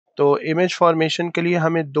तो image formation के लिए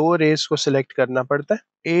हमें दो रेस को सिलेक्ट करना पड़ता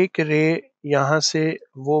है। एक रे यहाँ से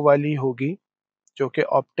वो वाली होगी जो कि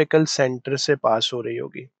ऑप्टिकल सेंटर से पास हो रही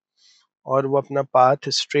होगी और वो अपना पाथ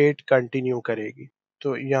स्ट्रेट कंटिन्यू करेगी।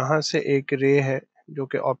 तो यहाँ से एक रे है जो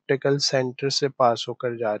कि ऑप्टिकल सेंटर से पास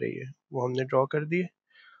होकर जा रही है, वो हमने ड्रॉ कर दी है।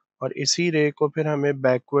 और इसी रे को फिर हमें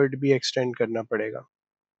बैकवर्ड भी एक्सटेंड करना पड़ेगा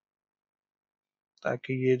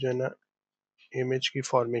ताकि ये जो है ना इमेज की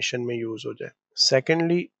फॉर्मेशन में यूज हो जाए।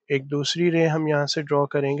 सेकेंडली एक दूसरी रे हम यहाँ से ड्रॉ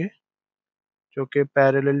करेंगे जो कि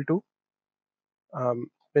पैरेलल टू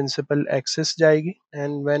प्रिंसिपल एक्सिस जाएगी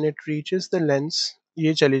and when it reaches the lens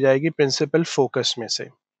ये चली जाएगी प्रिंसिपल फोकस में से।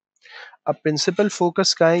 अब प्रिंसिपल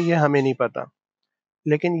फोकस का है ये हमें नहीं पता,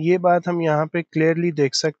 लेकिन ये बात हम यहाँ पे क्लियरली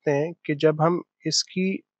देख सकते हैं कि जब हम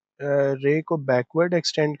इसकी रे को बैकवर्ड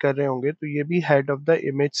एक्सटेंड कर रहे होंगे तो ये भी हेड ऑफ द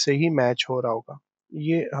इमेज से ही मैच हो रहा होगा।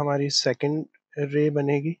 ये हमारी सेकंड रे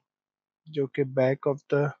बनेगी जो कि बैक ऑफ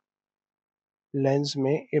द लेंस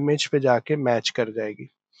में इमेज पे जाके मैच कर जाएगी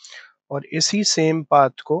और इसी सेम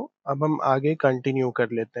पाथ को अब हम आगे कंटिन्यू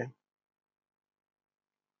कर लेते हैं।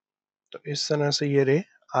 तो इस तरह से ये रे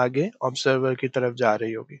आगे ऑब्जर्वर की तरफ जा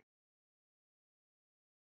रही होगी।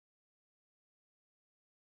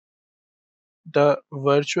 The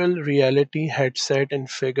virtual reality headset in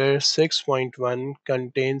figure 6.1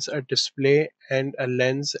 contains a display and a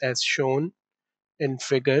lens as shown in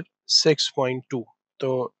figure 6.2।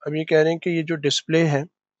 तो अब ये कह रहे हैं कि ये जो डिस्प्ले है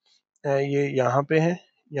ये यहाँ पे है,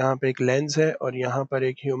 यहाँ पे एक लेंस है और यहाँ पर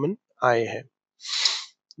एक ह्यूमन आई है।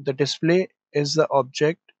 The display is the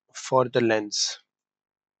object for the lens।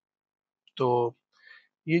 तो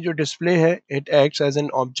ये जो डिस्प्ले है it acts as an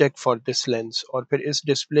object for this lens और फिर इस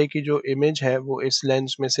डिस्प्ले की जो इमेज है वो इस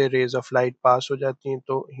लेंस में से रेज ऑफ लाइट पास हो जाती हैं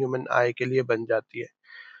तो ह्यूमन आई के लिए बन जाती है।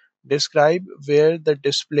 Describe where the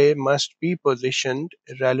display must be positioned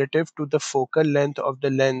relative to the focal length of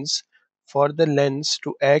the lens for the lens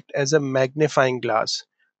to act as a magnifying glass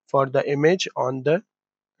for the image on the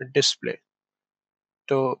display.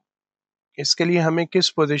 तो इसके लिए हमें किस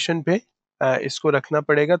पोजीशन पे इसको रखना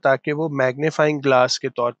पड़ेगा ताकि वो मैग्नीफाइंग ग्लास के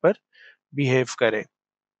तौर पर बिहेव करे।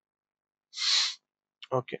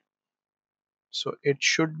 Okay, so it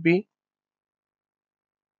should be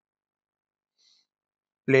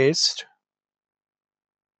placed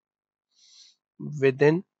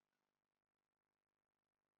within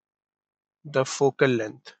the focal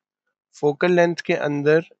length. Focal length के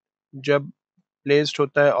अंदर जब प्लेस्ड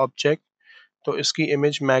होता है ऑब्जेक्ट तो इसकी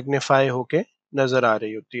इमेज मैग्नीफाई होके नजर आ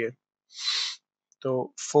रही होती है। तो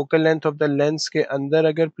focal length of the lens के अंदर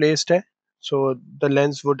अगर प्लेस्ड है so the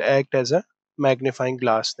lens would act as a magnifying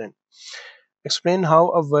glass then. Explain how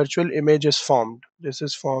a virtual image is formed. This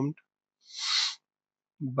is formed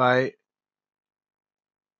by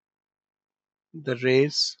the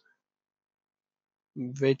rays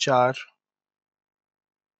which are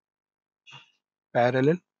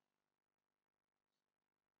parallel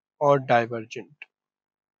or divergent।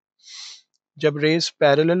 जब race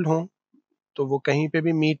parallel हों तो वो कहीं पे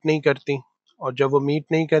भी meet नहीं करती और जब वो मीट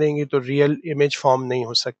नहीं करेंगी तो रियल इमेज फॉर्म नहीं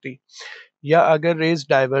हो सकती। या अगर रेस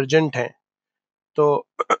डाइवर्जेंट हैं तो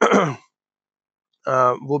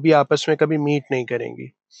वो भी आपस में कभी मीट नहीं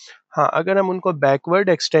करेंगी। हाँ, अगर हम उनको बैकवर्ड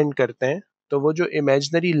एक्सटेंड करते हैं तो वो जो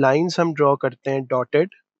इमेजिनरी लाइंस हम ड्रॉ करते हैं dotted,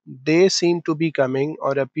 they seem to be coming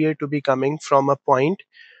और appear to be coming from a point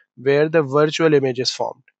where the virtual image is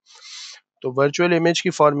formed. तो वर्चुअल इमेज की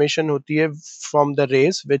फॉर्मेशन होती है from the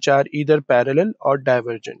raise which are either parallel और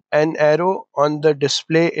divergent. An arrow on the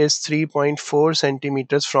display is 3.4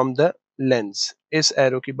 centimetres from the lens. इस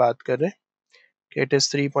arrow की बात कर रहे हैं कि it is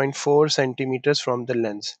 3.4 centimetres from the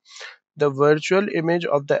lens. The virtual image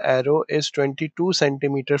of the arrow is 22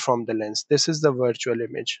 centimeter from the lens. This is the virtual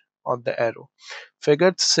image of the arrow.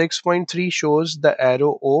 Figure 6.3 shows the arrow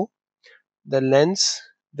O, the lens,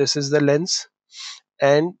 this is the lens,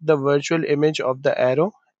 and the virtual image of the arrow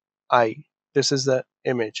I. This is the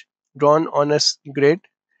image drawn on a grid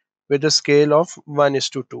with a scale of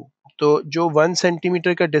 1:2। तो जो 1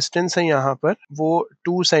 centimetre का distance है यहाँ पर वो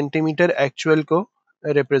 2 centimetre actual को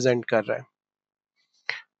represent कर रहा है।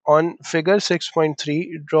 On figure 6.3,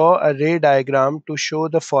 draw a ray diagram to show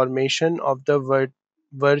the formation of the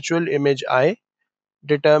virtual image I.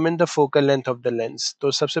 Determine the focal length of the lens।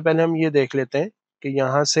 तो सबसे पहले हम ये देख लेते हैं कि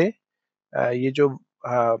यहाँ से ये जो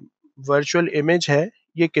वर्चुअल इमेज है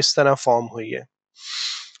ये किस तरह फॉर्म हुई है।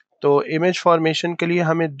 तो इमेज फॉर्मेशन के लिए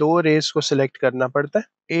हमें दो रेस को सिलेक्ट करना पड़ता है।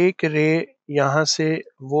 एक रे यहाँ से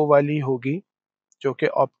वो वाली होगी जो कि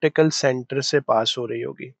ऑप्टिकल सेंटर से पास हो रही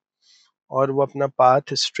होगी और वो अपना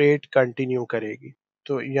पाथ स्ट्रेट कंटिन्यू करेगी।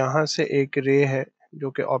 तो यहाँ से एक रे है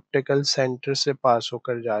जो कि ऑप्टिकल सेंटर से पास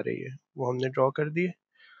होकर जा रही है, वो हमने ड्रॉ कर दी है।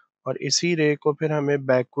 और इसी रे को फिर हमें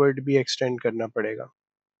बैकवर्ड भी एक्सटेंड करना पड़ेगा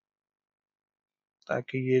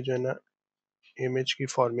ताकि ये जो है ना इमेज की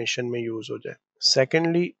फॉर्मेशन में यूज हो जाए।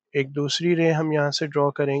 सेकेंडली एक दूसरी रे हम यहाँ से ड्रॉ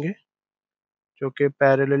करेंगे जो कि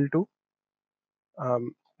पैरेलल टू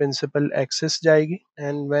प्रिंसिपल एक्सिस जाएगी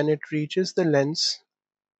and when it reaches the lens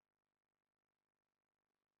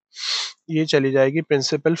ये चली जाएगी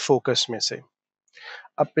प्रिंसिपल फोकस में से।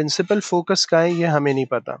 अब प्रिंसिपल फोकस का है ये हमें नहीं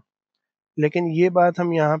पता, लेकिन ये बात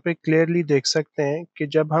हम यहाँ पे क्लियरली देख सकते हैं कि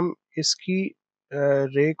जब हम इसकी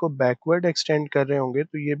रे को बैकवर्ड एक्सटेंड कर रहे होंगे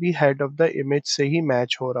तो ये भी हेड ऑफ द इमेज से ही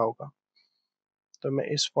मैच हो रहा होगा। तो मैं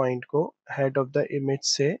इस पॉइंट को हेड ऑफ द इमेज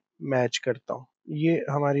से मैच करता हूँ। ये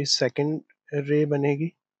हमारी सेकंड रे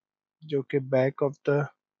बनेगी जो कि बैक ऑफ द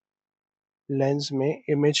लेंस में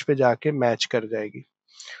इमेज पे जाके मैच कर जाएगी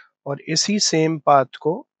और इसी सेम पाथ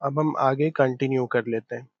को अब हम आगे कंटिन्यू कर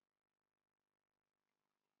लेते हैं।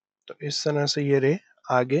 तो इस तरह से ये रे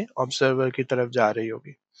आगे ऑब्जर्वर की तरफ जा रही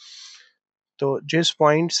होगी। तो जिस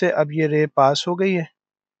पॉइंट से अब ये रे पास हो गई है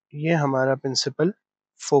ये हमारा प्रिंसिपल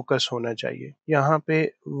फोकस होना चाहिए। यहाँ पे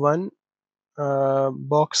 1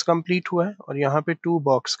 बॉक्स कंप्लीट हुआ है और यहाँ पे 2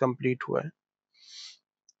 बॉक्स कंप्लीट हुआ है।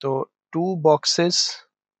 तो 2 बॉक्सेस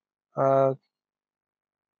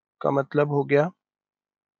का मतलब हो गया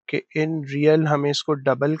कि इन रियल हमें इसको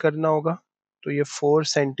डबल करना होगा। तो ये 4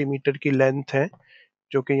 सेंटीमीटर की लेंथ है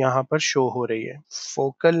जो कि यहाँ पर शो हो रही है।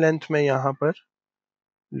 फोकल लेंथ में यहाँ पर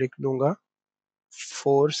लिख दूंगा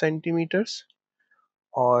 4 सेंटीमीटर्स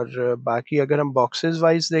और बाकी अगर हम बॉक्सेस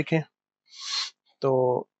वाइज देखें तो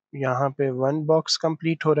यहाँ पे 1 बॉक्स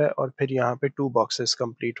कंप्लीट हो रहा है और फिर यहाँ पे 2 बॉक्सेस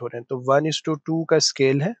कंप्लीट हो रहे हैं। तो 1:2 का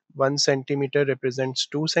स्केल है, 1 सेंटीमीटर रिप्रेजेंट्स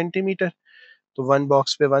 2 सेंटीमीटर। तो 1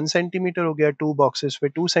 बॉक्स पे 1 सेंटीमीटर हो गया, 2 बॉक्सेस पे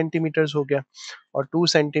 2 सेंटीमीटर्स हो गया और 2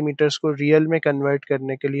 सेंटीमीटर्स को रियल में कन्वर्ट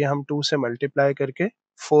करने के लिए हम 2 से मल्टीप्लाई करके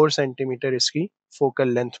 4 सेंटीमीटर इसकी फोकल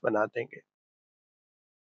लेंथ बना देंगे।